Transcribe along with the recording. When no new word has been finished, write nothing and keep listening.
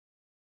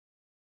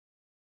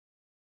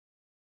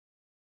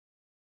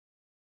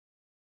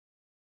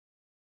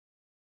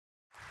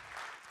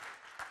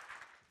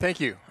Thank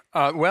you.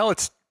 Well,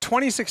 it's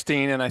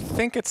 2016, and I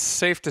think it's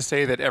safe to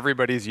say that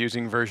everybody's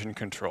using version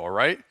control,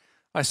 right?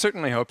 I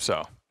certainly hope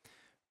so.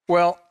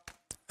 Well,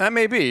 that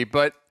may be,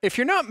 but if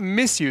you're not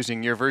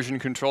misusing your version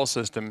control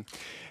system,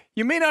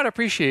 you may not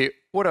appreciate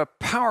what a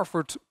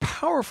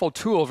powerful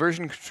tool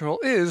version control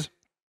is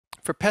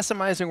for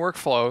pessimizing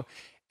workflow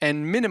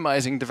and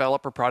minimizing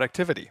developer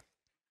productivity.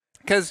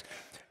 Because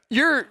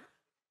you're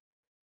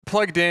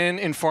plugged in,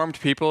 informed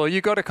people, you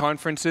go to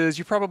conferences,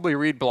 you probably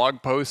read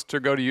blog posts or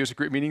go to user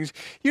group meetings.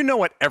 You know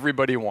what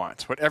everybody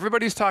wants. What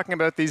everybody's talking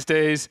about these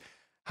days: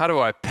 how do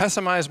I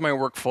pessimize my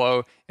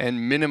workflow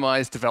and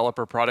minimize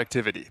developer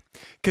productivity?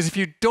 Because if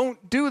you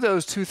don't do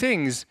those two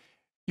things,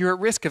 you're at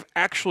risk of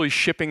actually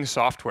shipping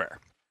software.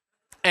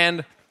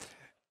 And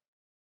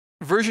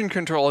version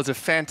control is a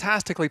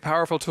fantastically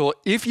powerful tool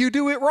if you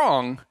do it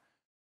wrong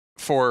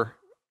for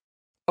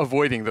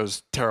avoiding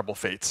those terrible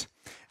fates.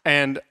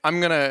 And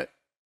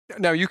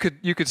now you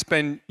could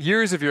spend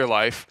years of your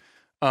life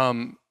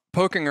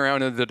poking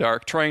around in the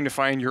dark, trying to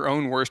find your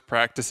own worst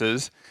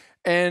practices,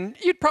 and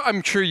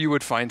I'm sure you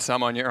would find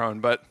some on your own.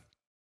 But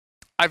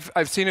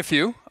I've seen a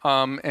few,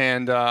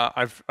 and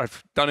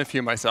I've done a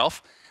few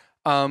myself.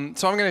 So I'm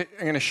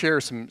gonna share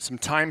some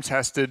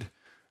time-tested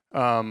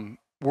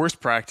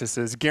worst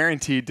practices,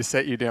 guaranteed to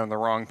set you down the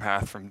wrong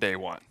path from day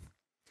one.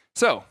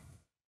 So,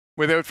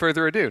 without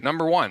further ado,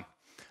 number one,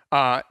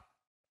 a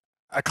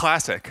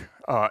classic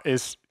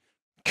is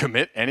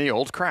commit any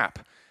old crap.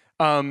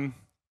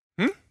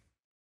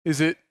 Is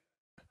it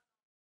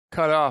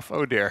cut off?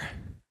 Oh dear.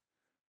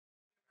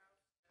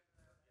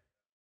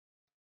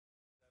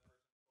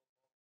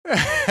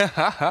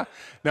 No,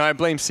 I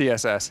blame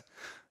CSS.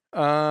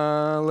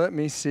 Let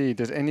me see.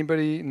 Does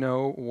anybody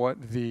know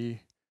what the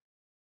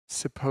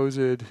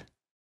supposed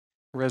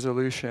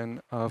resolution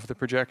of the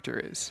projector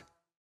is?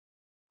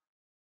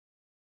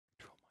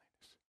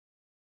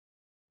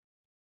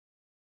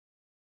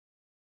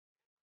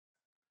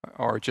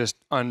 Or just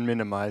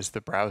unminimize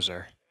the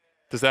browser.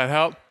 Does that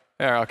help?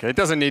 Yeah, okay, it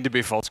doesn't need to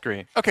be full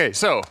screen. Okay,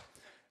 so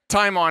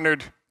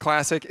time-honored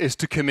classic is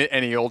to commit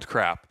any old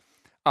crap.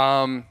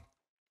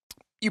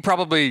 You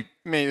probably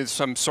made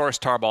some source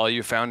tarball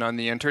you found on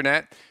the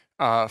internet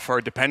for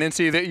a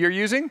dependency that you're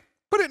using.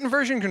 Put it in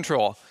version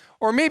control.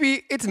 Or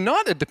maybe it's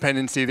not a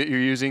dependency that you're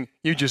using,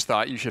 you just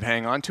thought you should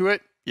hang on to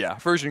it. Yeah,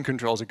 version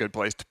control is a good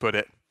place to put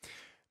it.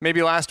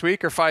 Maybe last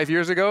week or 5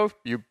 years ago,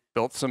 you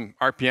built some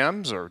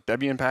RPMs or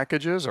Debian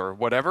packages or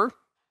whatever.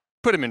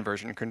 Put them in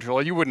version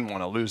control. You wouldn't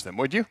want to lose them,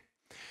 would you?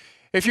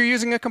 If you're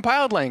using a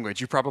compiled language,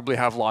 you probably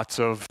have lots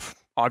of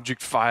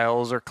object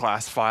files or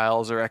class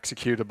files or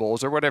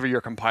executables or whatever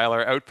your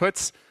compiler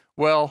outputs.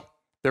 Well,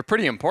 they're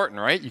pretty important,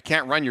 right? You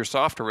can't run your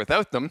software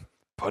without them.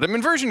 Put them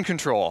in version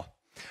control.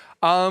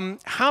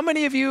 How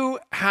many of you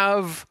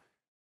have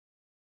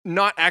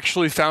not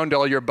actually found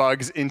all your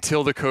bugs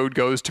until the code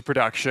goes to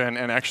production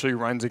and actually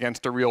runs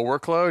against a real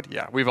workload?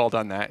 Yeah, we've all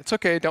done that. It's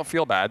okay, don't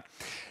feel bad.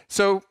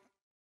 So,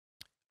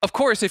 of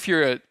course, if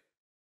you're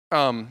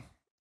a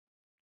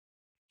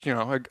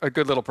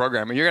good little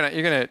programmer, you're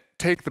gonna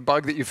take the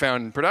bug that you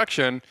found in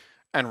production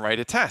and write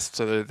a test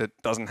so that it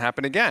doesn't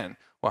happen again.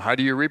 Well, how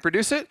do you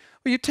reproduce it?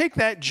 Well, you take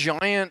that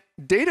giant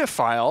data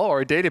file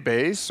or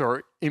database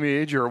or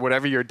image or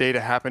whatever your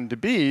data happened to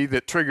be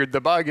that triggered the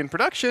bug in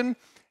production,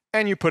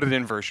 and you put it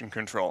in version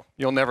control.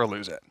 You'll never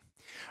lose it.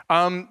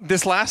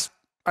 This last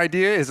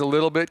idea is a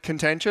little bit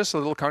contentious, a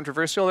little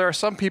controversial. There are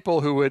some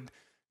people who would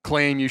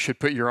claim you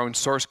should put your own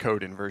source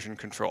code in version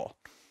control.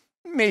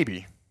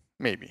 Maybe.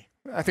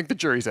 I think the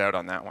jury's out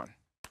on that one.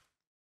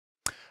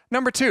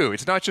 Number two,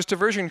 it's not just a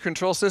version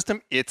control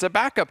system, it's a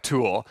backup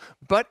tool,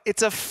 but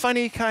it's a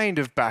funny kind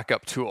of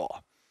backup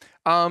tool.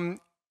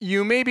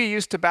 You may be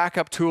used to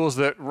backup tools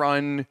that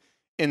run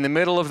in the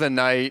middle of the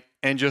night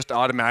and just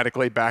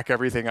automatically back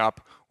everything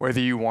up whether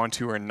you want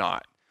to or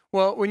not.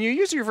 Well, when you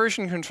use your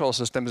version control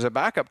system as a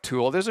backup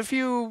tool, there's a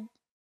few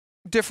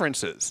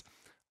differences.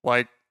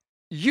 Like,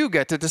 you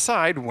get to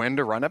decide when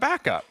to run a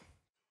backup.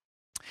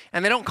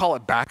 And they don't call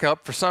it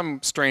backup. For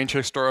some strange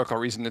historical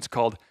reason, it's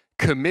called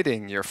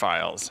committing your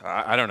files.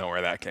 I don't know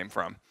where that came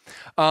from.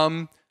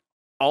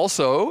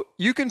 Also,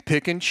 you can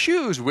pick and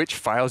choose which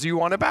files you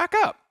want to back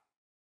up.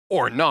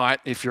 Or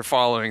not, if you're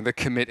following the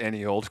commit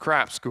any old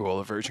crap school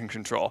of version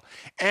control.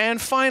 And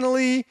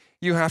finally,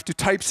 you have to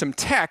type some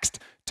text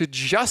to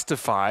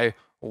justify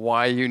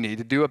why you need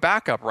to do a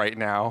backup right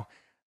now,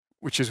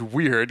 which is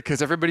weird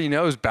because everybody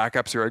knows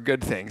backups are a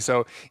good thing.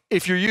 So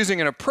if you're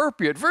using an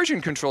appropriate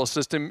version control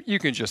system, you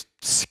can just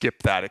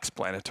skip that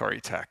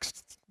explanatory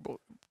text. We'll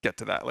get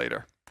to that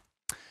later.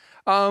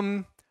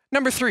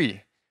 Number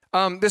three,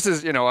 this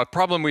is a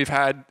problem we've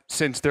had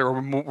since there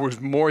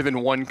was more than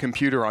one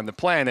computer on the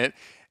planet,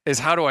 is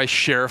how do I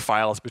share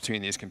files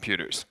between these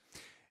computers?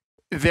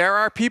 There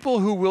are people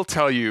who will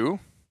tell you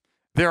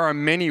there are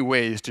many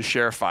ways to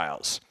share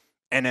files.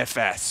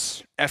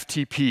 NFS,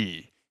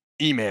 FTP,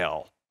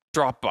 email,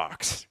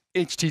 Dropbox,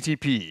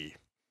 HTTP,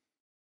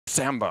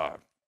 Samba,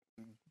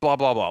 blah,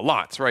 blah, blah,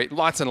 lots, right?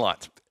 Lots and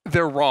lots.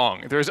 they're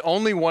wrong. There's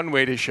only one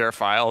way to share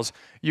files.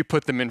 You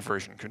put them in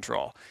version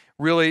control.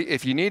 Really,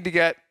 if you need to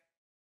get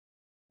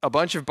a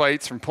bunch of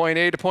bytes from point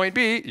A to point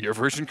B, your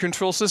version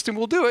control system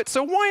will do it,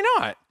 so why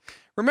not?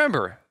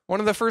 Remember, one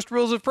of the first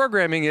rules of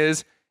programming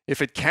is,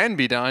 if it can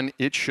be done,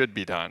 it should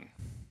be done.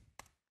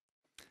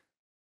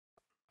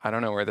 I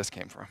don't know where this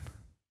came from.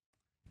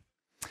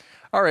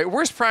 All right,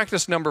 worst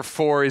practice number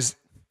 4 is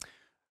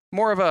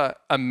more of a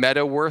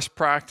meta worst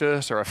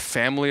practice or a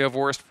family of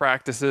worst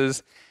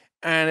practices.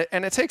 And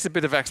it takes a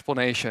bit of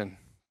explanation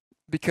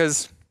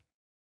because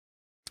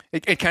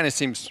it kind of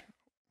seems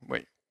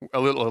a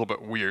little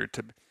bit weird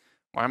to,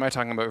 why am I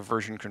talking about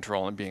version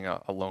control and being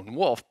a lone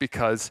wolf?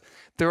 Because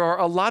there are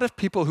a lot of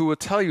people who will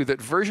tell you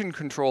that version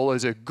control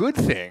is a good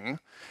thing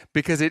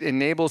because it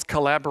enables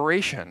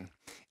collaboration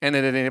and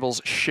it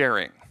enables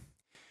sharing.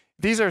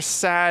 These are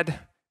sad,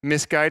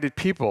 misguided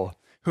people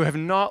who have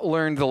not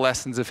learned the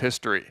lessons of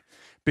history,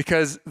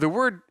 because the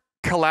word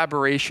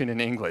collaboration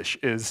in English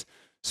is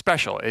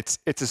special. It's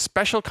a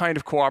special kind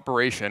of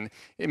cooperation.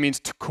 It means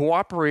to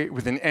cooperate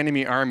with an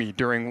enemy army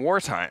during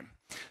wartime.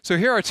 So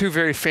here are 2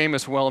 very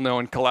famous,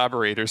 well-known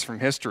collaborators from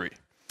history.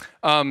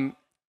 Mr.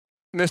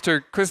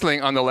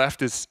 Quisling on the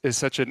left is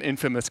such an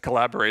infamous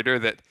collaborator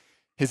that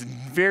his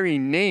very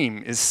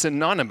name is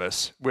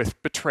synonymous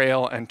with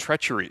betrayal and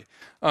treachery.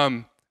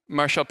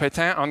 Marshal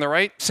Pétain on the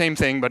right, same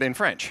thing, but in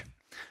French.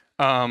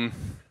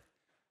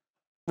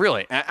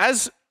 Really,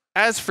 as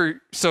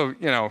for, so,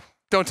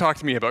 don't talk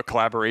to me about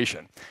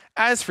collaboration.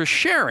 As for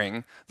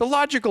sharing, the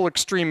logical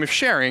extreme of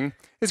sharing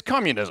is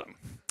communism.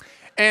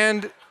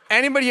 And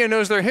anybody who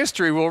knows their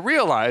history will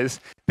realize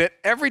that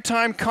every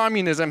time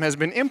communism has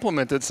been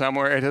implemented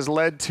somewhere, it has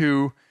led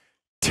to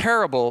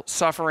terrible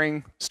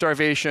suffering,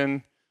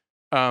 starvation,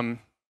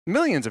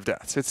 millions of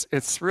deaths.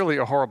 It's really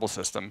a horrible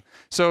system.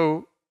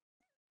 So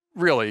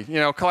really,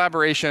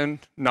 collaboration,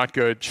 not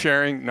good.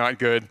 Sharing, not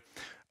good.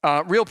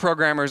 Real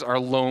programmers are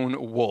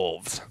lone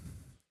wolves.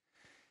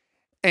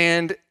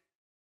 And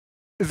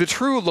the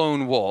true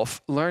lone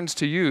wolf learns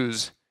to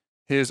use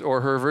his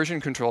or her version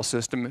control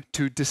system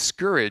to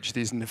discourage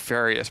these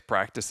nefarious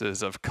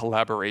practices of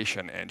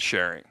collaboration and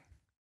sharing.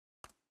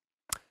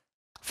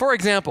 For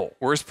example,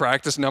 worst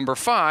practice number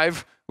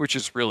 5, which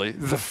is really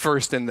the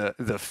first in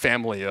the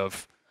family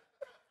of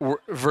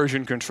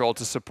version control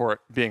to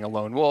support being a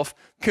lone wolf,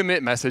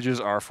 commit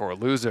messages are for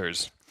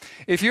losers.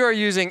 If you are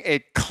using a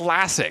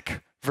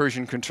classic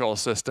version control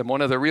system, one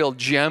of the real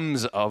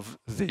gems of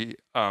the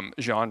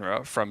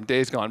genre from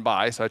days gone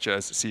by, such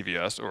as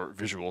CVS or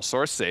Visual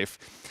Source Safe,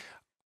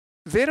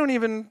 they don't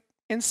even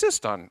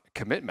insist on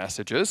commit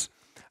messages.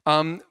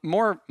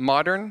 More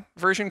modern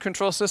version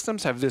control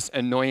systems have this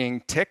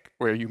annoying tick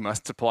where you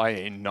must supply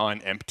a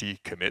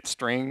non-empty commit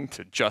string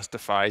to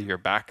justify your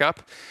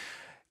backup.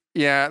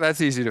 Yeah,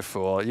 that's easy to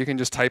fool. You can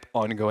just type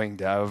ongoing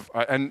dev.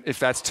 And if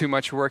that's too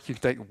much work, you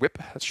can type WIP.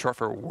 That's short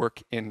for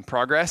work in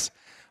progress.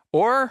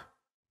 Or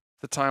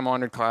the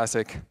time-honored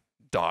classic,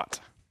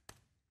 dot.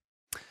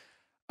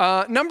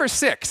 Number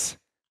 6.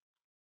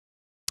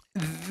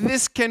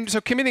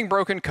 So committing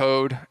broken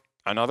code,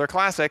 another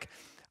classic,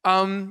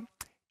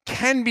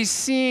 can be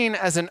seen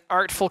as an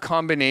artful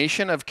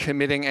combination of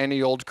committing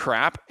any old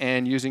crap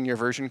and using your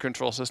version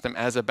control system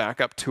as a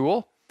backup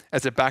tool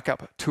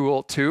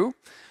too.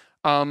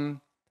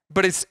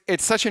 But it's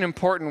such an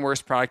important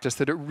worst practice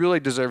that it really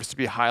deserves to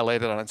be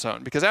highlighted on its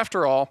own. Because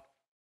after all,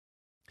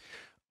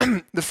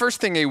 the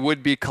first thing a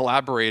would-be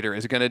collaborator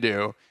is going to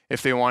do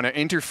if they want to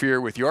interfere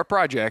with your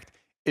project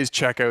is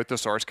check out the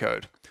source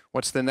code.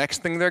 What's the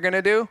next thing they're going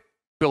to do?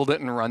 Build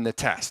it and run the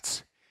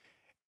tests.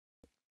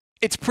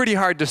 It's pretty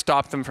hard to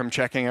stop them from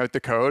checking out the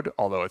code,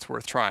 although it's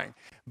worth trying.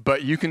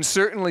 But you can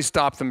certainly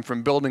stop them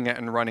from building it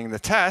and running the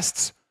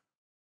tests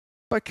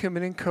by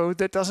committing code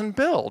that doesn't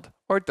build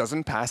or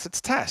doesn't pass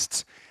its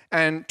tests.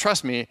 And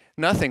trust me,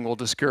 nothing will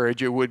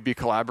discourage a would-be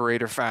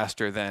collaborator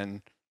faster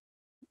than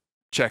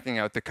checking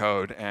out the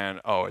code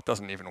and, oh, it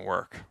doesn't even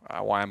work.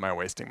 Why am I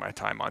wasting my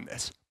time on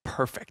this?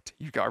 Perfect.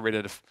 You got rid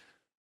of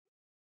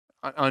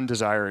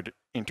undesired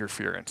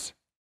interference.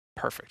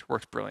 Perfect.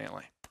 Works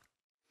brilliantly.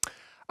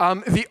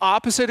 The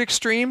opposite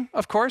extreme,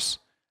 of course,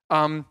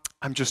 I'm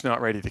just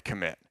not ready to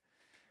commit.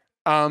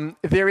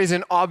 There is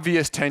an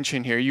obvious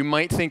tension here. You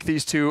might think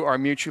these two are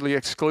mutually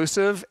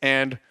exclusive,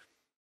 and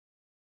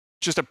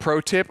just a pro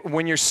tip,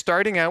 when you're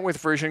starting out with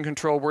version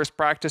control worst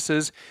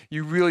practices,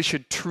 you really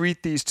should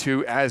treat these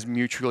two as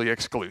mutually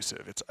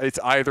exclusive. It's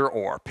either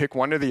or. Pick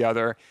one or the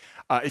other.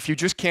 If you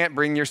just can't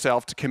bring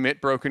yourself to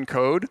commit broken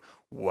code,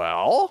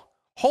 well,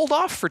 hold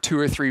off for 2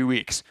 or 3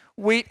 weeks.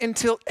 Wait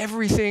until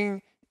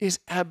everything is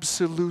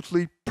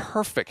absolutely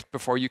perfect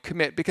before you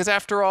commit, because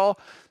after all,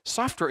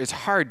 software is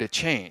hard to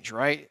change,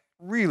 right?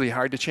 Really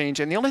hard to change.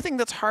 And the only thing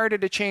that's harder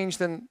to change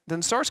than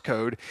source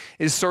code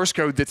is source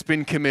code that's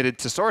been committed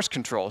to source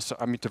control,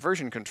 to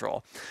version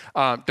control.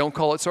 Don't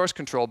call it source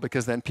control,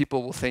 because then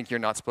people will think you're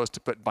not supposed to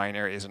put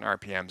binaries and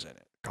RPMs in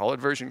it. Call it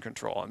version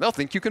control, and they'll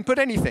think you can put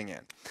anything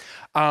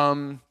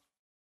in.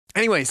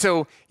 Anyway,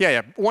 so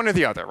yeah, one or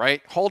the other,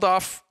 right? Hold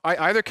off,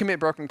 either commit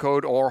broken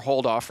code or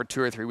hold off for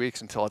 2 or 3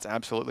 weeks until it's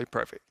absolutely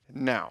perfect.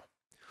 Now,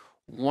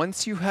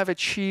 once you have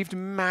achieved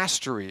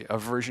mastery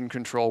of version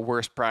control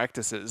worst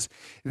practices,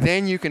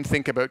 then you can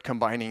think about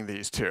combining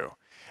these two.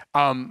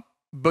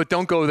 But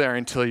don't go there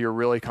until you're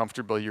really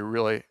comfortable, you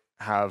really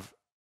have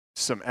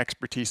some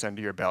expertise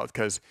under your belt,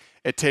 because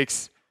it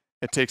takes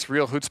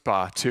real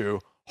chutzpah to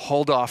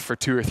hold off for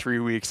 2 or 3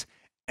 weeks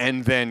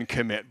and then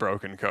commit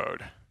broken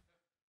code.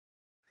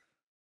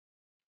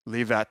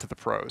 Leave that to the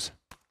pros.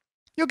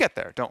 You'll get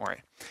there, don't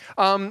worry.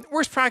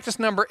 Worst practice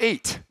number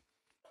 8.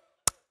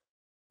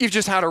 You've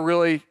just had a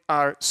really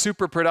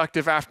super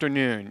productive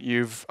afternoon.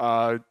 You've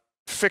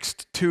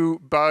fixed 2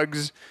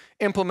 bugs,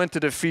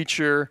 implemented a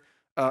feature,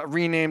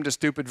 renamed a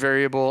stupid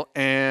variable,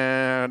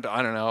 and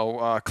I don't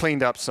know,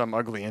 cleaned up some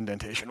ugly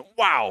indentation.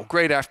 Wow,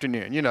 great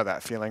afternoon. You know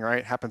that feeling,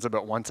 right? Happens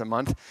about once a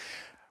month.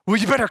 Well,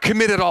 you better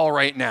commit it all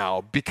right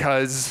now,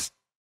 because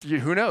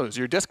who knows,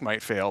 your disk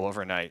might fail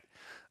overnight.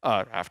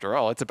 After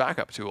all, it's a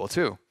backup tool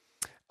too.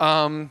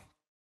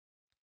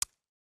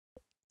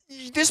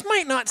 This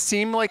might not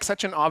seem like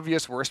such an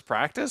obvious worst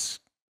practice,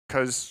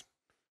 because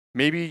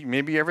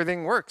maybe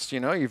everything works. You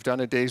know, you've done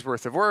a day's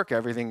worth of work,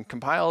 everything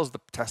compiles, the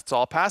tests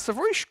all pass. Of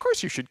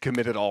course you should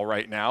commit it all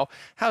right now.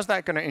 How's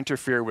that going to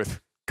interfere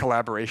with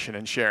collaboration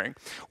and sharing?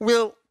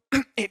 Well,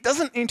 it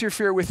doesn't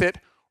interfere with it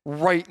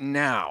right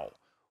now.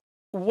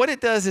 What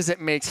it does is it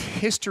makes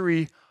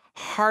history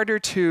harder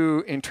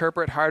to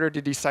interpret, harder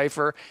to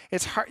decipher.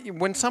 It's hard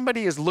when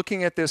somebody is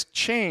looking at this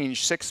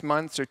change 6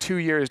 months or 2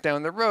 years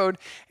down the road.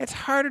 It's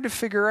harder to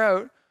figure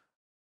out,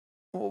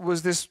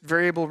 was this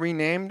variable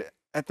renamed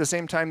at the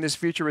same time this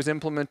feature was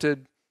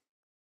implemented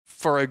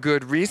for a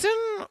good reason,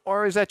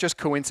 or is that just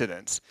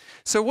coincidence?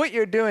 So what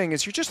you're doing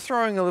is you're just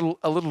throwing a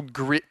little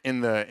grit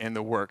in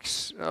the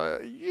works.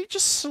 You're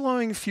just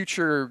slowing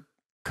future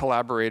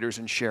collaborators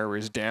and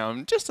sharers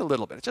down just a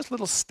little bit, just a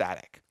little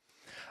static.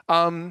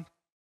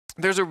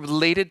 There's a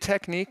related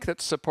technique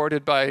that's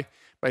supported by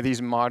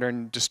these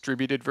modern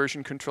distributed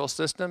version control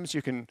systems.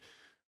 You can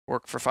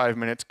work for 5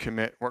 minutes,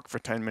 commit, work for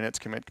 10 minutes,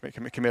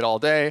 commit all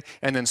day,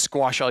 and then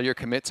squash all your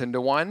commits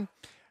into one.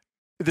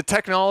 The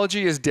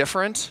technology is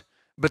different,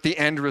 but the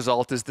end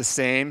result is the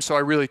same. So I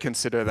really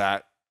consider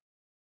that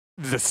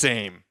the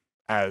same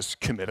as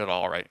commit it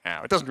all right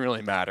now. It doesn't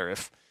really matter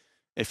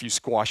if you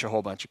squash a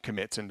whole bunch of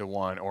commits into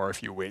one, or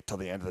if you wait till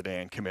the end of the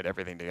day and commit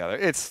everything together.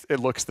 It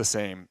looks the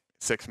same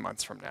 6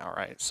 months from now,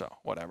 right? So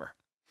whatever.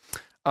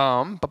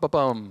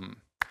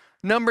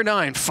 Number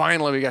 9,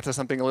 finally we got to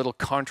something a little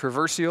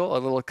controversial, a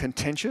little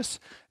contentious,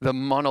 the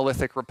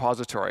monolithic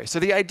repository. So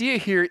the idea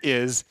here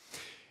is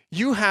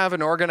you have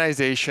an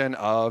organization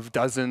of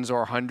dozens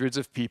or hundreds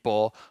of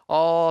people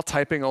all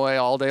typing away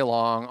all day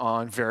long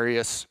on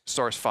various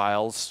source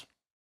files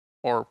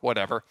or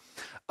whatever.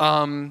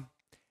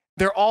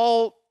 They're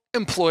all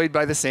employed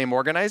by the same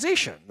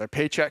organization. Their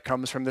paycheck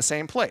comes from the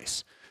same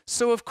place.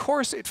 So of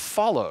course it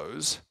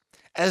follows,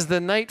 as the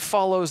night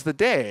follows the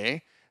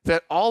day,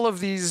 that all of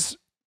these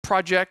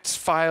projects,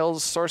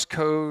 files, source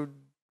code,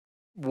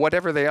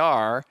 whatever they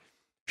are,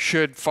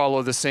 should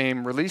follow the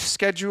same release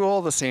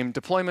schedule, the same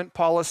deployment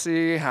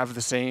policy, have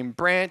the same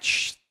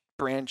branch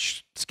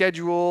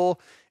schedule.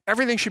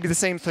 Everything should be the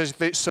same,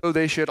 so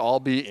they should all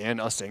be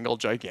in a single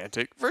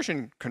gigantic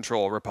version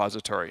control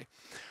repository.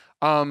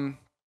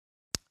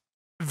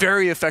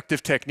 Very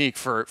effective technique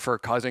for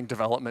causing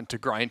development to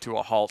grind to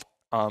a halt.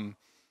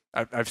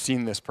 I've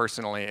seen this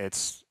personally.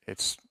 It's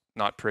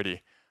not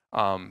pretty,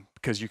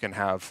 because you can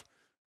have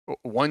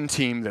one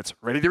team that's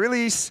ready to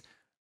release,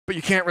 but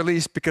you can't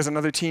release because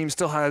another team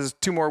still has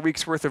 2 more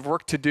weeks worth of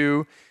work to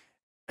do,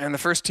 and the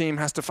first team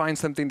has to find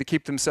something to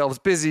keep themselves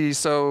busy,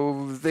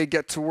 so they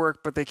get to work,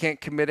 but they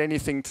can't commit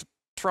anything to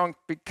trunk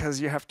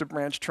because you have to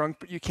branch trunk,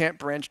 but you can't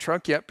branch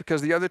trunk yet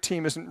because the other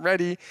team isn't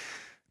ready.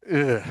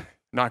 Ugh,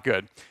 not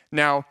good.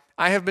 Now,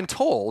 I have been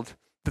told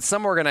that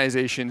some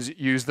organizations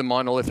use the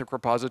monolithic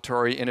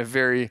repository in a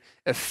very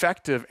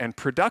effective and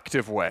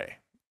productive way,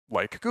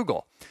 like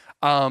Google,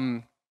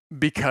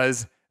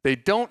 because they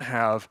don't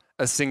have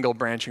a single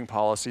branching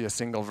policy, a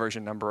single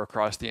version number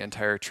across the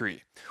entire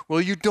tree. Well,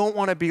 you don't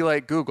want to be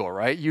like Google,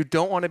 right? You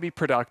don't want to be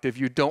productive.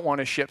 You don't want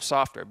to ship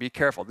software. Be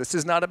careful. This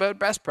is not about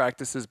best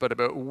practices, but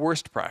about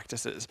worst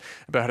practices,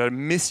 about how to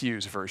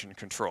misuse version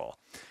control.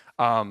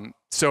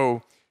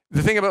 So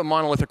the thing about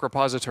monolithic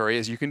repository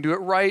is you can do it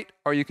right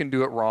or you can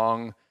do it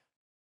wrong.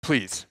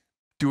 Please,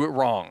 do it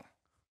wrong.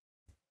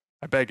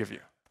 I beg of you.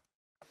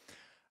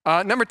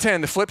 Number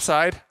 10, the flip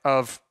side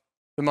of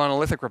the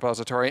monolithic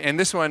repository, and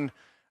this one,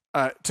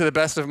 to the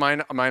best of my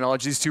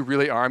knowledge, these two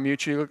really are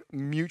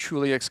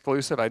mutually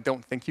exclusive. I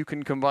don't think you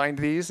can combine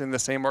these in the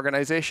same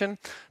organization.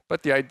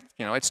 But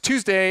it's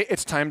Tuesday.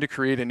 It's time to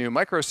create a new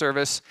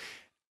microservice,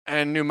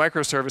 and new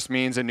microservice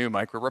means a new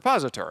micro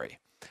repository.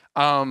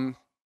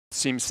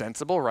 Seems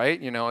sensible, right?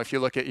 You know, if you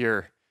look at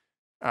your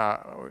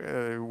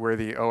where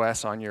the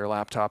OS on your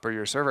laptop or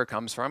your server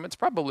comes from, it's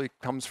probably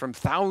comes from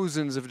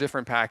thousands of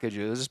different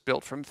packages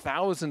built from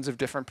thousands of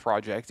different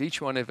projects.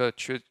 Each one of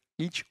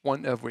each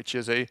one of which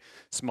is a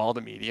small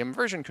to medium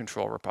version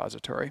control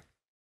repository.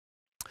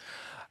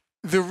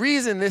 The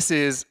reason this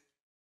is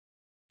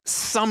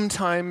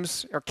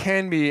sometimes or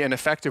can be an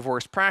effective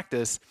worst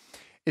practice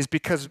is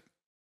because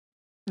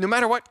no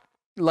matter what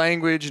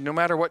language, no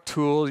matter what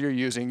tool you're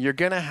using, you're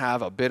going to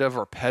have a bit of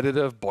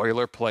repetitive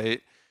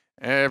boilerplate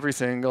every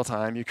single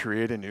time you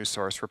create a new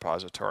source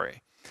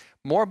repository.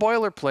 More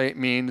boilerplate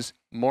means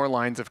more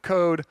lines of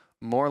code.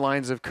 More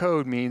lines of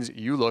code means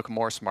you look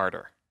more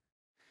smarter.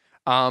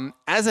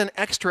 As an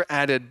extra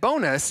added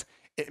bonus,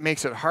 it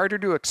makes it harder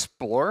to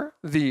explore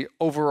the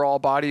overall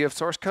body of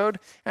source code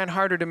and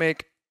harder to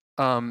make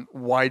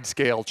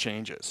wide-scale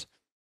changes.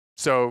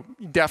 So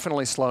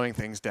definitely slowing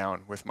things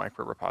down with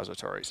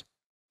micro-repositories.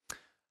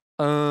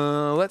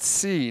 Let's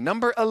see,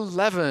 number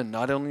 11,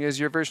 not only is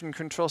your version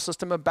control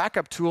system a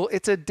backup tool,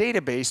 it's a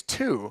database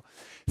too.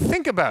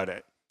 Think about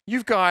it.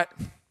 You've got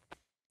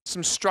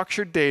some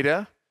structured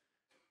data,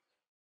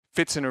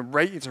 fits in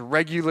it's a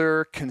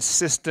regular,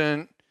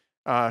 consistent,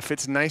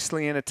 fits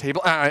nicely in a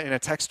table, in a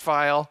text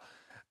file,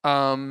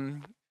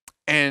 and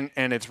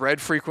it's read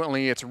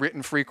frequently, it's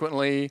written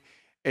frequently,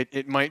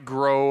 it might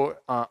grow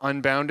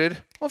unbounded.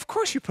 Well, of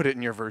course you put it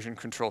in your version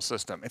control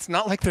system. It's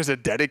not like there's a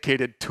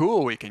dedicated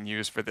tool we can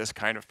use for this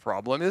kind of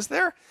problem, is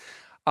there?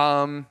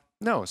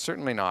 No,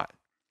 certainly not.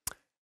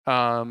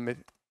 Let's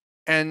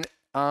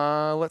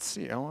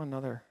see,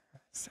 another,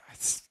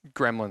 it's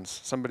gremlins.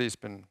 Somebody's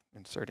been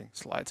inserting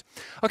slides.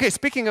 Okay,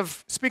 speaking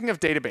of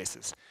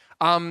databases,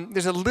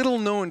 there's a little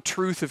known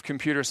truth of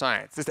computer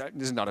science. This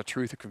is not a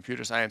truth of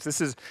computer science. This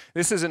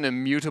is an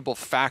immutable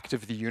fact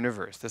of the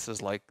universe. This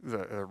is like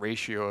the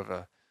ratio of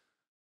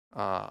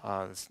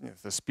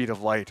the speed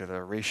of light, or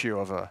the ratio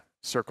of a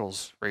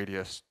circle's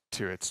radius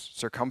to its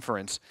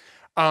circumference.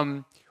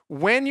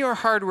 When your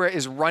hardware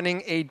is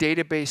running a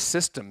database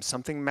system,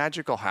 something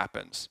magical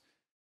happens.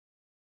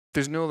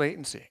 There's no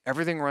latency.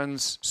 Everything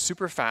runs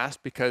super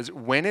fast because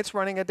when it's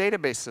running a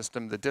database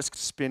system, the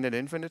disks spin at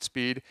infinite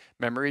speed,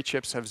 memory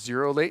chips have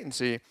zero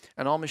latency,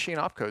 and all machine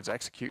opcodes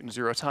execute in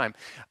 0 time.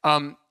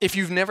 If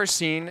you've never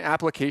seen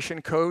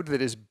application code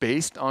that is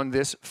based on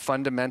this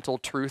fundamental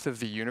truth of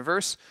the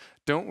universe,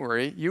 don't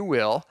worry, you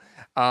will.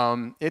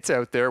 It's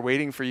out there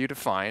waiting for you to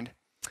find.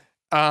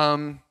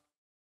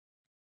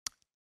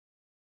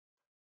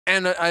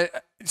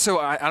 So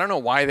I don't know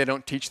why they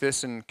don't teach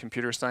this in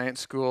computer science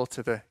school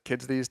to the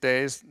kids these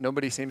days.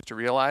 Nobody seems to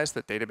realize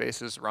that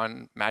databases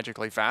run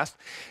magically fast.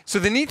 So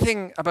the neat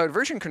thing about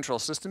version control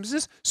systems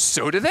is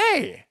so do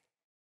they.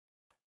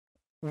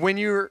 When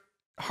your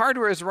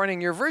hardware is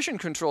running your version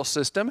control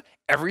system,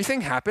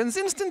 everything happens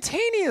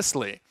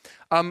instantaneously,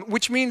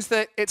 which means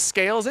that it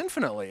scales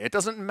infinitely. It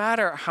doesn't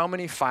matter how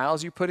many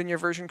files you put in your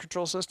version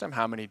control system,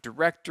 how many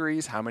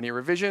directories, how many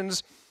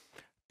revisions.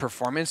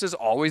 Performance is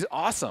always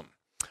awesome.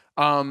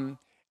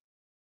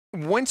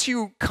 Once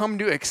you come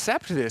to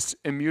accept this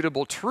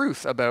immutable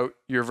truth about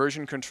your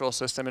version control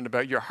system and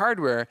about your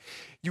hardware,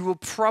 you will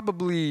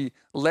probably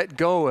let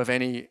go of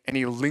any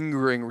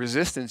lingering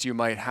resistance you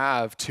might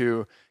have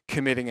to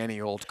committing any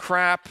old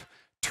crap,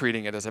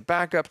 treating it as a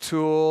backup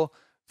tool,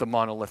 the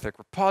monolithic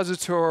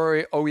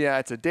repository. Oh yeah,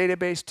 it's a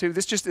database too.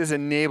 This just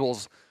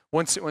enables,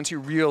 once you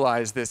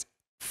realize this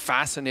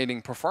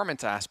fascinating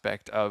performance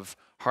aspect of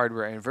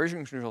hardware and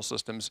version control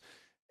systems,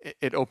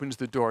 it opens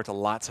the door to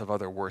lots of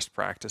other worst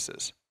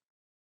practices.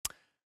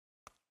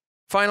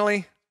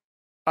 Finally,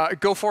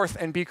 go forth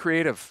and be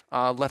creative.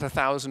 Let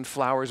 1,000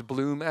 flowers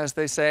bloom, as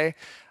they say.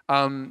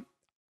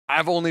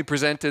 I've only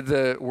presented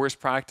the worst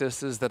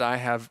practices that I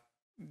have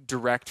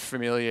direct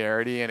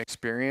familiarity and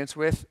experience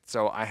with,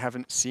 so I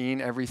haven't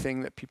seen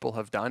everything that people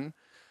have done.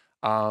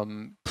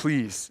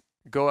 Please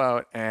go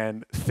out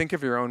and think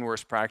of your own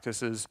worst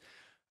practices.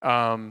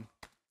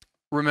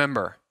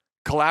 Remember,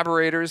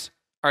 collaborators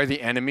are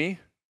the enemy.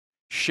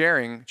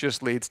 Sharing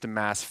just leads to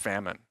mass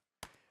famine.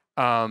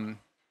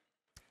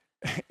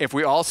 If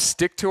we all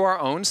stick to our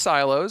own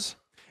silos,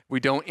 we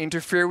don't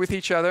interfere with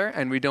each other,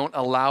 and we don't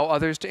allow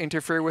others to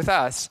interfere with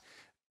us,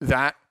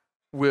 that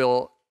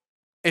will,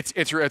 it's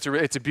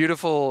a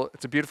beautiful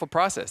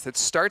process. It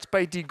starts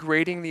by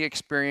degrading the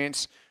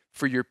experience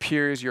for your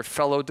peers, your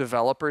fellow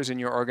developers in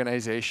your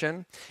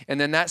organization, and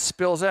then that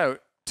spills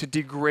out to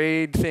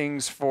degrade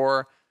things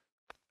for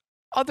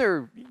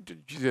other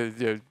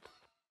the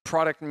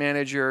product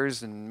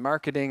managers and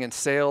marketing and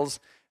sales.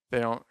 They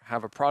don't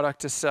have a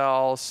product to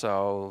sell,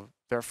 so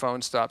their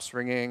phone stops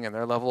ringing and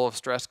their level of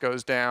stress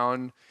goes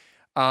down.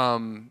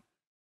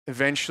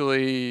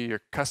 Eventually,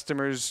 your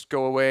customers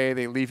go away.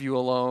 They leave you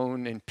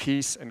alone in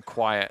peace and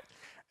quiet.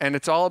 And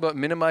it's all about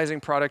minimizing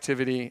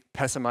productivity,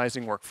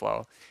 pessimizing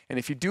workflow. And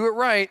if you do it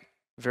right,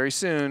 very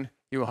soon,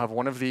 you will have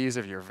one of these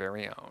of your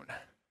very own.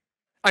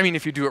 I mean,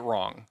 if you do it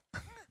wrong.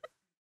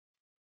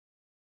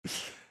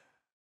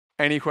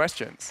 Any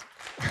questions?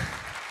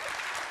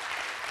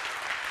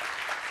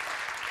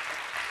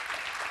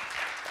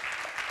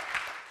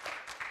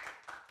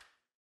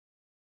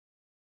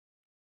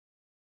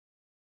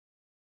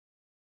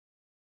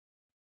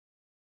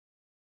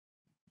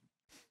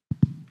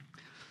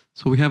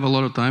 So we have a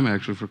lot of time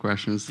actually for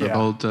questions. Yeah.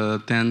 About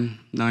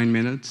 9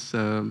 minutes.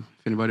 If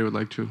anybody would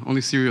like to,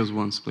 only serious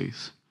ones,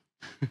 please.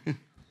 Oh,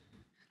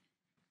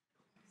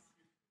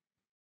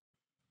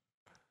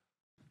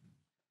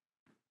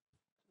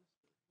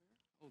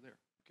 there.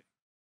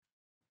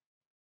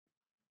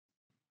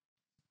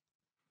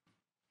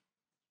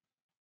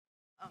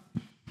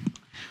 Okay.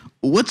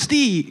 What's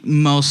the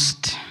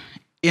most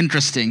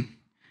interesting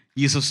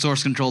use of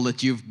source control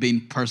that you've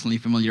been personally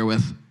familiar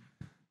with?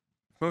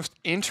 Most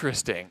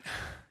interesting.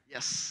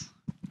 Yes.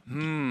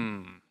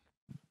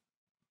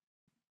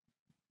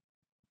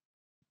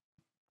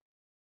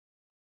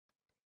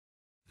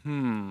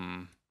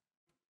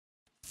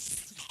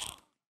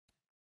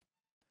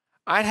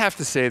 I'd have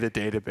to say the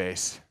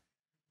database.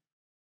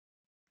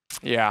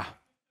 Yeah,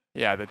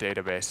 the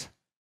database.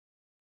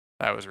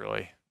 That was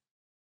really...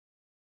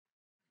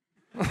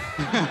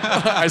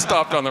 I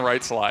stopped on the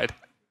right slide.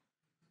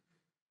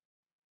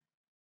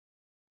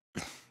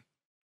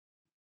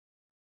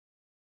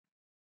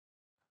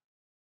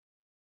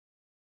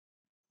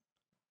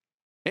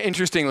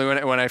 Interestingly,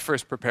 when I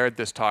first prepared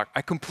this talk,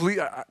 I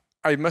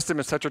must have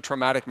been such a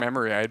traumatic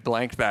memory, I had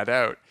blanked that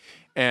out.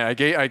 And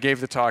I gave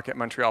the talk at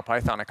Montreal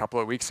Python a couple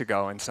of weeks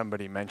ago, and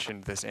somebody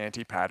mentioned this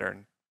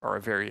anti-pattern, or a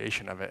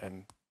variation of it,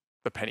 and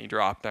the penny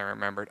dropped. I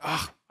remembered,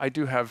 I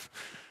do have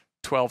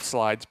 12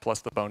 slides plus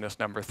the bonus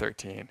number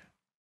 13.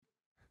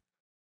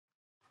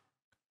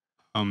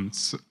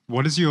 So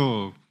what is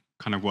your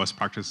kind of worst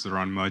practices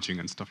around merging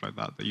and stuff like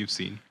that you've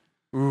seen?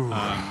 Ooh.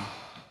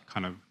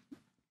 Kind of.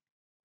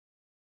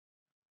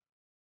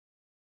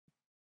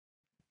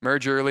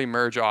 Merge early,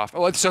 merge off.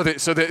 Well, I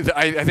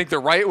think the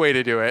right way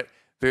to do it,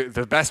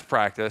 the best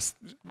practice,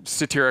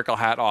 satirical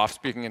hat off,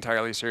 speaking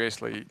entirely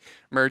seriously,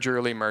 merge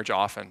early, merge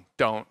often.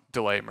 Don't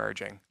delay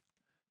merging.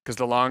 Because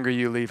the longer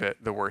you leave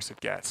it, the worse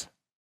it gets.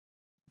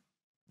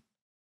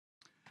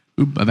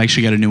 Oop, I've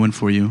actually got a new one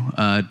for you.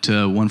 At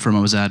one firm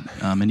I was at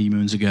many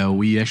moons ago,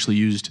 we actually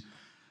used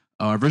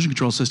our version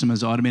control system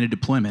as automated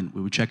deployment. We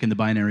would check in the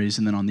binaries,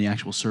 and then on the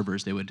actual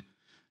servers, they would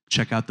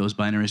check out those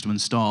binaries to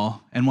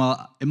install. And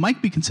while it might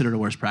be considered a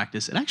worst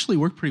practice, it actually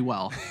worked pretty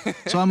well.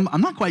 So I'm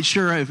not quite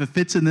sure if it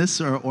fits in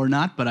this or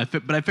not, but I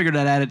figured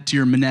I'd add it to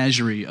your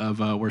menagerie of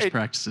worst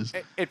practices.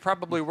 It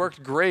probably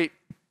worked great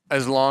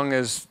as long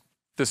as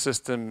the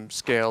system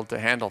scaled to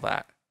handle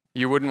that.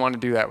 You wouldn't want to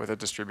do that with a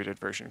distributed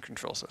version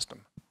control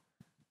system.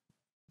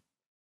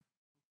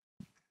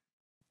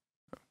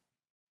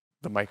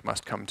 The mic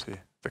must come to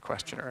the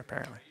questioner,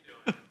 apparently.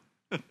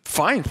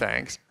 Fine,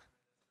 thanks.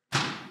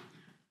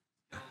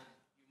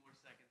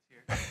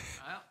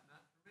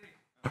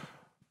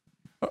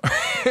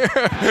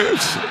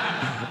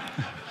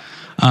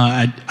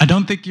 I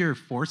don't think you're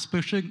force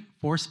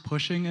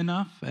pushing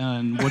enough.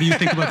 And what do you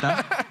think about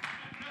that?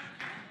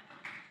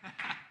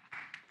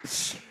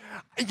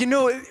 You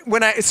know,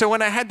 when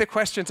I had the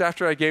questions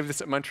after I gave this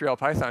at Montreal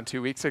Python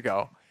 2 weeks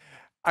ago,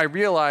 I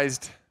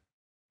realized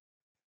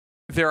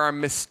there are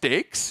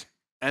mistakes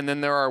and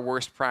then there are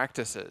worst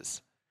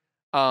practices.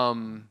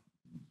 And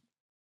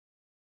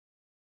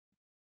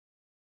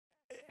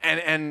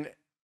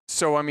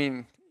so, I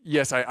mean,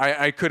 yes,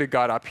 I could have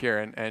got up here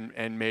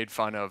and made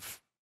fun of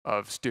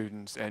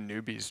students and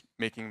newbies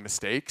making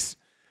mistakes,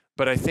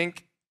 but I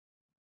think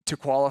to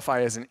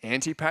qualify as an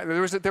anti-pattern,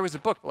 there was a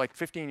book like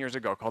 15 years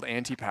ago called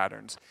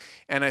Anti-Patterns,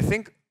 and I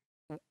think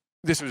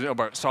this was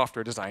about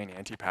software design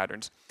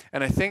anti-patterns,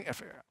 and I think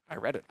I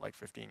read it like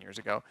 15 years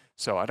ago,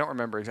 so I don't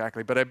remember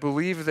exactly, but I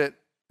believe that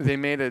they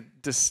made a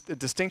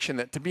distinction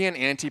that to be an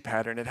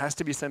anti-pattern, it has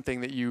to be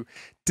something that you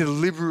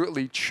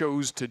deliberately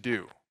chose to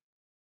do.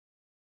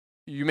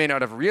 You may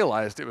not have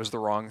realized it was the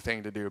wrong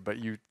thing to do, but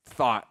you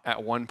thought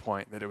at one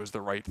point that it was the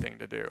right thing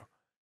to do.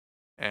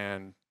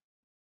 And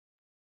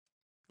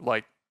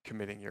like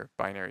committing your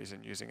binaries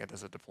and using it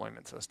as a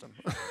deployment system.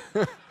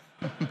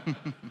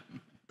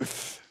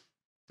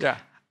 Yeah.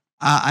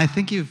 I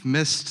think you've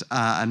missed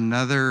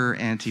another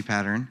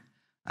anti-pattern,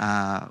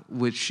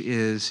 which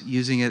is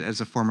using it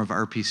as a form of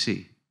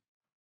RPC.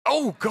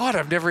 Oh God,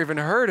 I've never even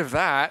heard of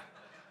that.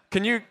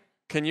 Can you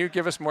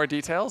give us more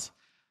details?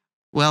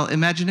 Well,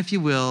 imagine, if you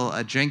will,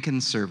 a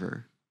Jenkins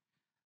server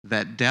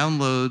that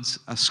downloads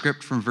a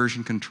script from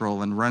version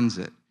control and runs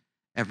it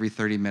every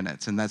 30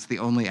 minutes, and that's the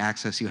only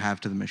access you have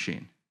to the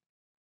machine.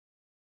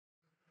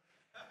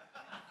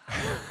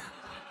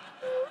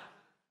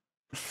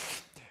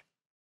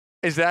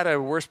 Is that a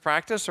worst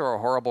practice or a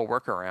horrible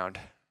workaround?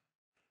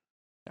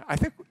 I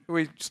think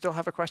we still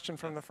have a question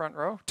from the front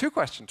row. 2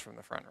 questions from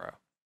the front row.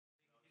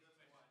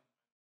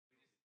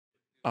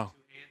 Oh.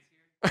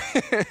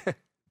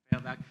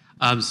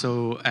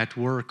 So at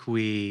work,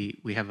 we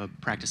have a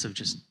practice of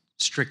just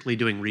strictly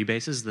doing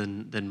rebases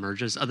than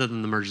merges, other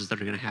than the merges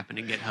that are going to happen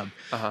in GitHub.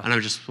 And I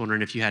was just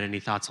wondering if you had any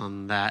thoughts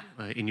on that.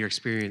 In your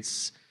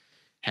experience,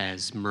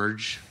 has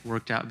merge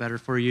worked out better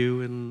for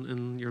you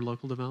in your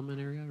local development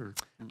area, or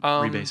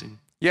rebasing?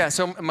 Yeah,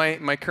 so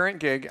my current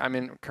gig,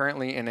 I'm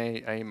currently in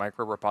a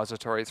micro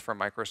repositories for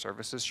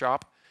microservices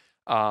shop.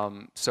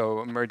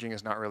 So merging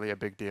is not really a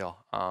big deal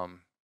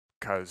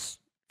because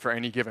for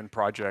any given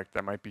project,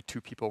 there might be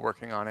 2 people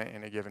working on it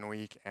in a given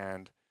week,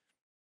 and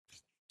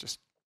just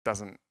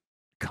doesn't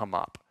come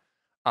up.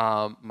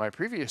 My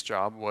previous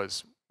job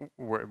was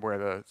where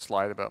the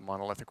slide about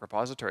monolithic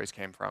repositories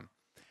came from.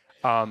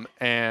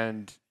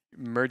 And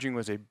merging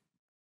was a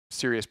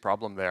serious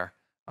problem there.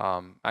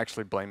 I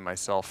actually blame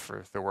myself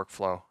for the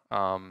workflow.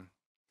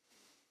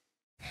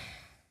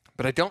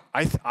 But I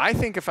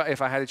think if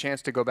I had a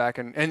chance to go back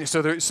and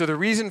so the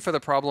reason for the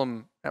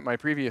problem at my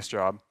previous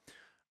job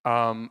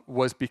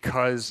was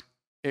because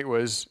it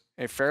was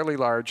a fairly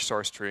large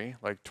source tree,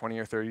 like 20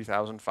 or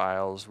 30,000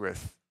 files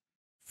with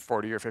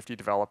 40 or 50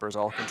 developers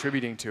all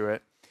contributing to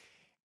it.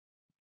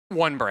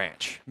 One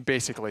branch,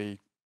 basically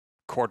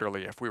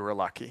quarterly if we were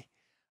lucky.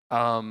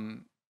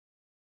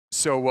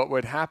 So what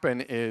would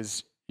happen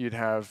is you'd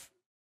have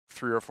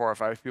 3 or 4 or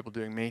 5 people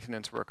doing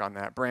maintenance work on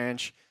that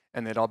branch,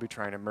 and they'd all be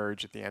trying to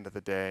merge at the end of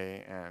the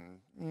day, and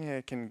yeah,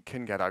 it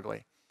can get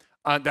ugly.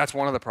 That's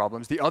one of the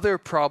problems. The other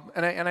problem,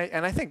 and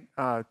I think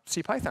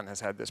CPython has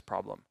had this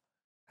problem,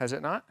 has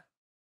it not?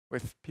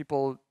 With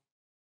people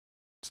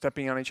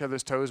stepping on each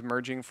other's toes,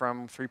 merging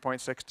from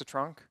 3.6 to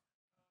trunk.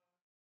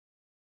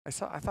 I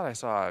thought I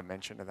saw a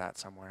mention of that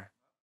somewhere.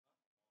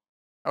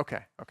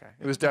 Okay.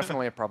 It was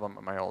definitely a problem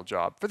at my old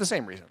job for the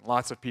same reason.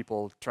 Lots of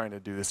people trying to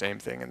do the same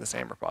thing in the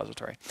same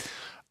repository.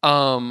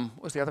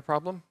 What was the other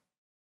problem?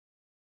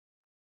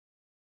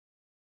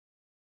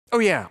 Oh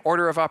yeah,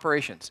 order of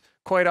operations.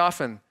 Quite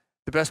often,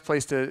 the best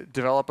place to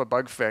develop a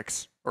bug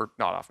fix, or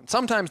not often,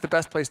 sometimes the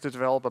best place to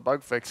develop a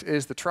bug fix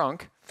is the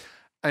trunk.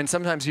 And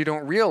sometimes you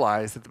don't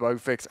realize that the bug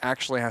fix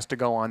actually has to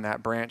go on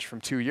that branch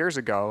from 2 years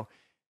ago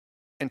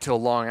until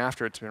long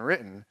after it's been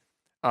written.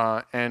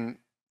 Certainly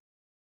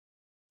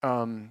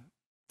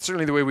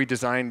the way we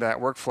designed that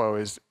workflow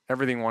is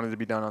everything wanted to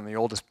be done on the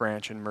oldest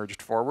branch and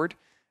merged forward.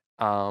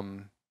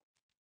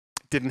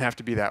 Didn't have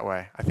to be that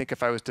way. I think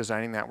if I was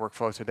designing that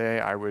workflow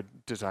today, I would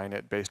design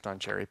it based on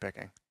cherry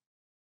picking,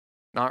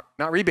 not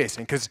rebasing.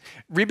 Because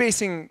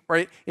rebasing,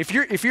 right? If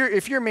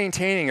you're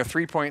maintaining a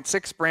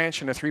 3.6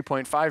 branch and a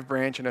 3.5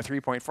 branch and a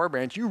 3.4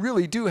 branch, you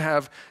really do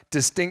have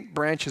distinct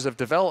branches of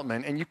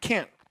development, and you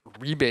can't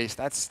rebase.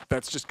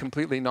 That's just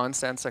completely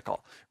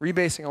nonsensical.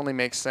 Rebasing only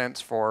makes sense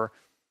for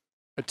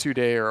a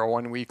 2-day or a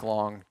 1-week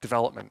long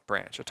development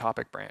branch, a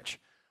topic branch.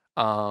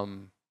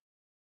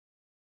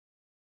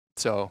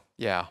 So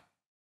yeah.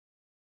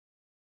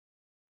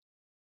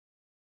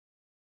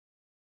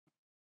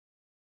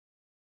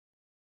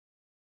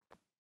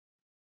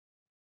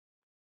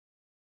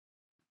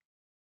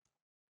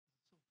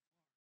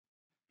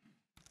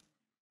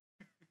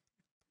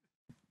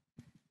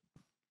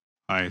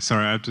 Hi,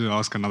 sorry, I have to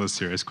ask another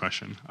serious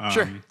question.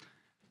 Sure.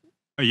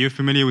 Are you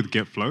familiar with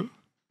Git flow?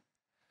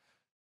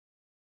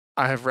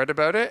 I have read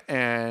about it,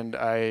 and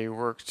I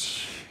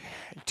worked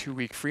a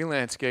 2-week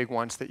freelance gig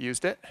once that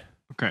used it.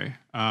 Okay.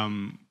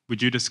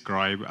 Would you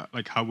describe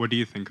what do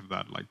you think of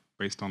that,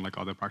 based on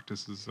other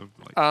practices of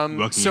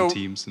working in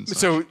teams and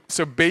such?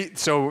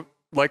 So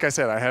like I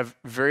said, I have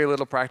very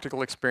little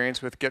practical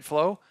experience with Git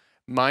flow.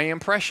 My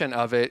impression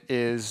of it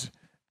is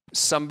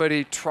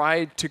somebody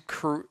tried to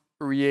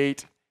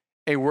create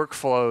a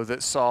workflow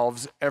that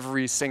solves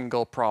every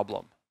single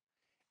problem.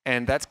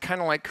 And that's kind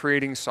of like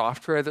creating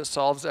software that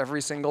solves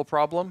every single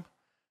problem.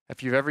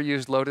 If you've ever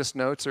used Lotus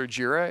Notes or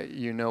Jira,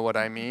 you know what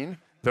I mean.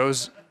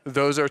 Those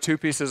are 2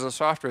 pieces of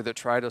software that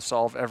try to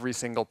solve every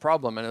single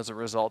problem, and as a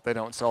result, they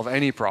don't solve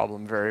any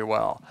problem very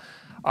well.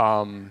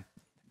 And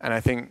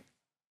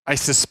I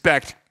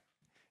suspect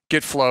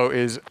Git flow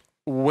is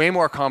way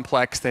more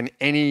complex than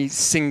any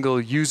single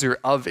user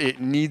of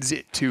it needs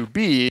it to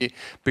be,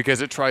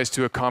 because it tries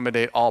to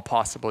accommodate all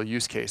possible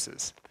use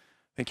cases. I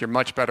think you're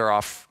much better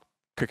off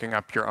cooking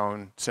up your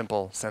own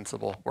simple,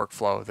 sensible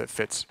workflow that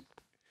fits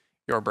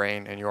your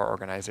brain and your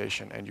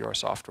organization and your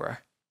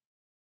software.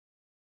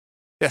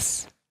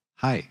 Yes?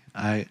 Hi,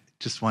 I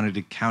just wanted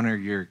to counter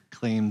your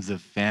claims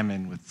of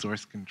famine with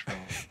source control.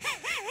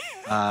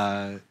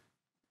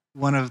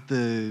 One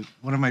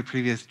of my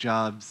previous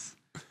jobs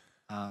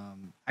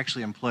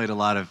actually employed a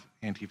lot of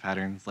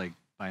anti-patterns like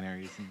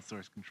binaries and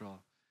source control.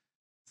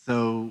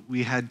 So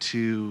we had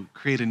to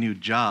create a new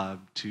job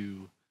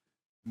to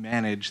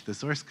manage the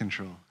source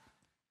control.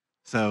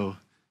 So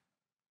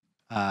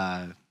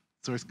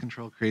source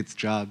control creates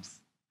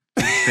jobs,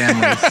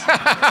 families.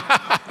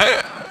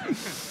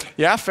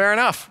 Yeah, fair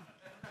enough.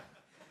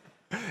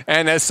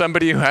 And as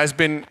somebody who has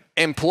been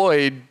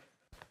employed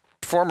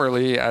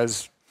formerly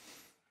as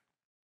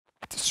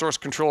source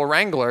control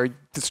wrangler,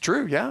 it's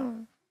true, yeah.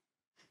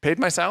 Paid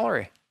my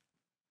salary.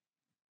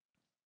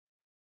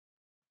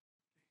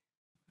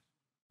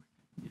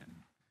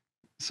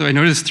 So I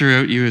noticed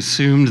throughout you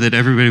assumed that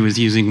everybody was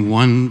using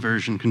one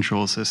version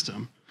control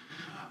system.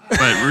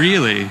 But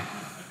really,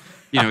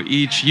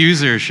 each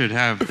user should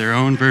have their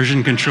own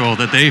version control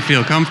that they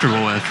feel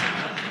comfortable with.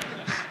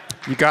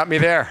 You got me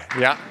there,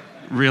 yeah.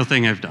 Real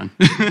thing I've done.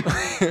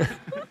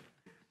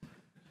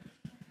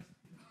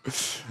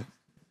 Of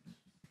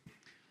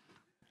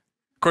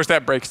course,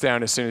 that breaks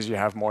down as soon as you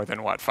have more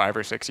than, 5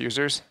 or 6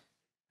 users.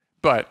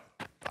 But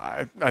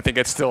I think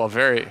it's still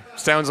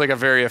sounds like a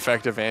very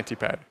effective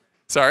anti-pattern.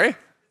 Sorry?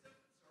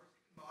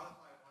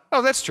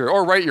 Oh, that's true.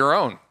 Or write your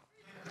own.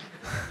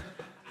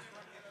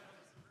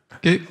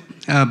 Okay,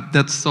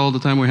 that's all the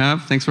time we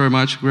have. Thanks very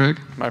much, Greg.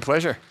 My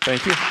pleasure.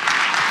 Thank you.